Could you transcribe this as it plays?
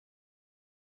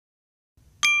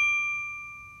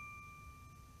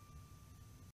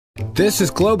This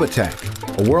is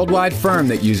Stroztech, a worldwide firm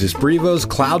that uses Brivo's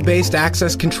cloud-based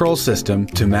access control system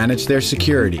to manage their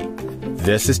security.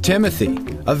 This is Timothy,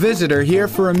 a visitor here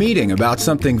for a meeting about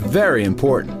something very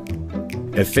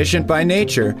important. Efficient by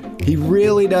nature, he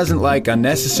really doesn't like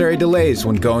unnecessary delays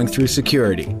when going through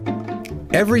security.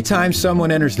 Every time someone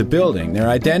enters the building, their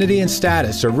identity and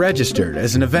status are registered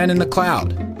as an event in the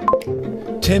cloud.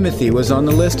 Timothy was on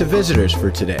the list of visitors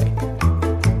for today.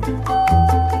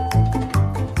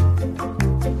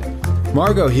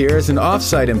 Margot here is an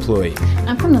off-site employee.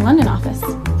 I'm from the London office.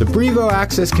 The Brivo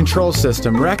access control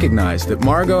system recognized that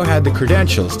Margot had the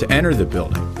credentials to enter the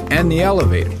building and the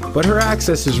elevator, but her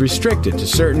access is restricted to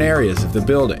certain areas of the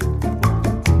building.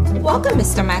 Welcome,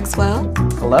 Mr. Maxwell.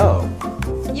 Hello.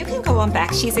 You can go on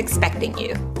back. She's expecting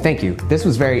you. Thank you. This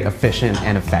was very efficient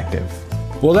and effective.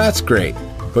 Well, that's great,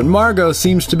 but Margot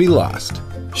seems to be lost.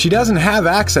 She doesn't have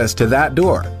access to that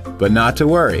door, but not to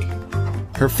worry.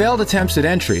 Her failed attempts at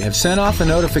entry have sent off a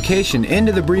notification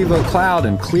into the Brivo cloud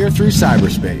and clear through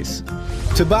cyberspace.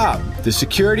 To Bob, the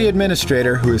security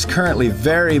administrator who is currently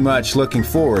very much looking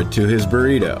forward to his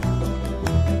burrito.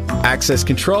 Access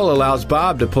control allows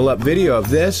Bob to pull up video of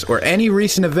this or any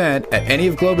recent event at any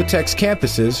of Stroztech's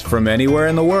campuses from anywhere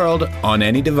in the world on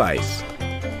any device.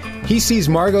 He sees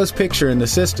Margot's picture in the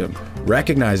system,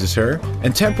 recognizes her,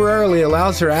 and temporarily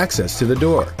allows her access to the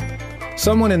door.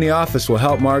 Someone in the office will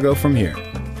help Margot from here,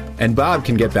 and Bob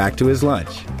can get back to his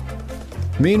lunch.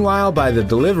 Meanwhile, by the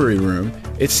delivery room,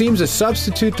 it seems a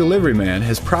substitute delivery man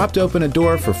has propped open a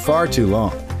door for far too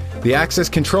long. The access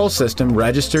control system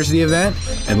registers the event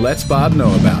and lets Bob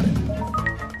know about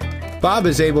it. Bob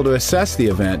is able to assess the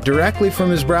event directly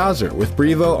from his browser with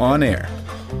Brivo on air.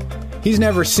 He's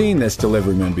never seen this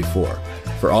deliveryman before.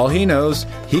 For all he knows,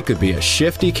 he could be a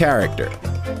shifty character.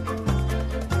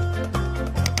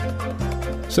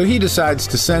 So he decides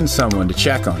to send someone to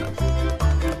check on him.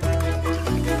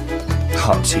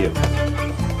 Oh, it's you.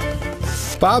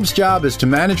 Bob's job is to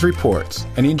manage reports,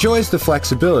 and he enjoys the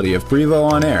flexibility of Brivo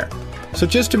on air. So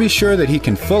just to be sure that he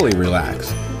can fully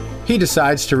relax, he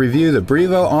decides to review the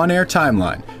Brivo on air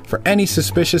timeline for any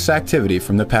suspicious activity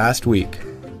from the past week.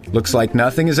 Looks like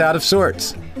nothing is out of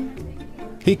sorts.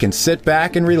 He can sit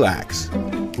back and relax.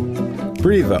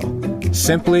 Brivo,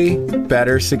 simply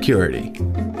better security.